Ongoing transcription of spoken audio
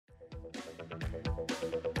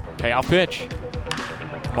Payoff pitch.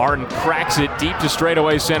 Martin cracks it deep to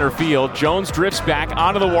straightaway center field. Jones drifts back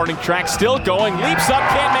onto the warning track, still going, leaps up,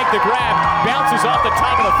 can't make the grab, bounces off the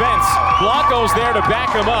top of the fence. Blanco's there to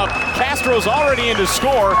back him up. Castro's already in to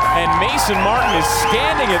score, and Mason Martin is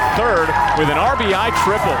standing at third with an RBI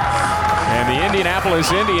triple. And the Indianapolis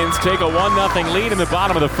Indians take a 1-0 lead in the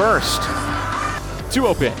bottom of the first.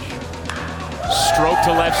 2-0 pitch. Stroke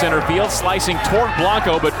to left center field, slicing toward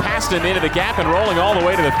Blanco, but past him into the gap and rolling all the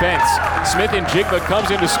way to the fence. Smith and Jigba comes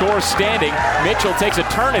in to score standing. Mitchell takes a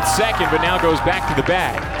turn at second, but now goes back to the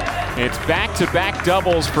bag. It's back-to-back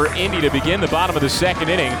doubles for Indy to begin the bottom of the second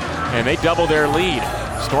inning, and they double their lead.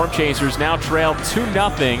 Storm Chasers now trail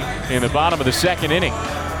 2-0 in the bottom of the second inning.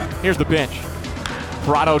 Here's the pitch.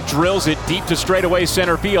 Prado drills it deep to straightaway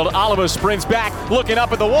center field. Oliva sprints back, looking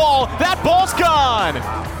up at the wall. That ball's gone!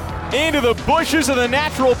 Into the bushes of the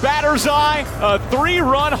natural batter's eye, a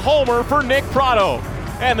 3-run homer for Nick Prado.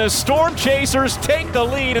 And the Storm Chasers take the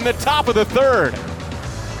lead in the top of the third.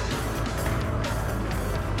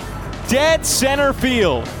 Dead center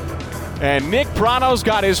field. And Nick Prado's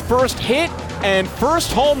got his first hit and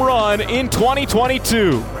first home run in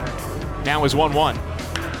 2022. Now is 1-1.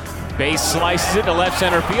 Base slices it to left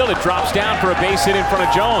center field. It drops down for a base hit in front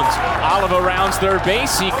of Jones. Oliva rounds third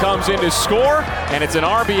base. He comes in to score, and it's an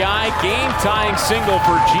RBI game-tying single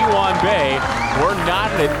for Ji-hwan Bae. We're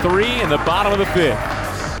knotted at 3 in the bottom of the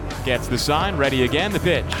fifth. Gets the sign, ready again, the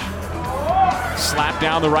pitch. Slap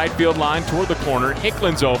down the right field line toward the corner.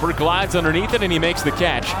 Hicklin's over, glides underneath it, and he makes the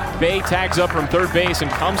catch. Bae tags up from third base and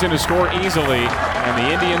comes in to score easily. And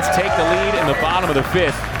the Indians take the lead in the bottom of the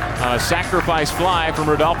fifth. A sacrifice fly from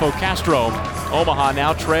Rodolfo Castro. Omaha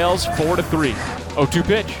now trails 4-3. 0-2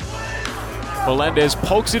 pitch. Melendez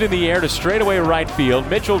pokes it in the air to straightaway right field.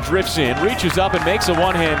 Mitchell drifts in, reaches up and makes a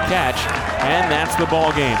one-hand catch, and that's the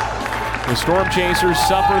ball game. The Storm Chasers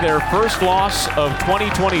suffer their first loss of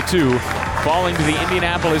 2022, falling to the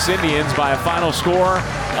Indianapolis Indians by a final score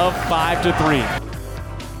of 5-3.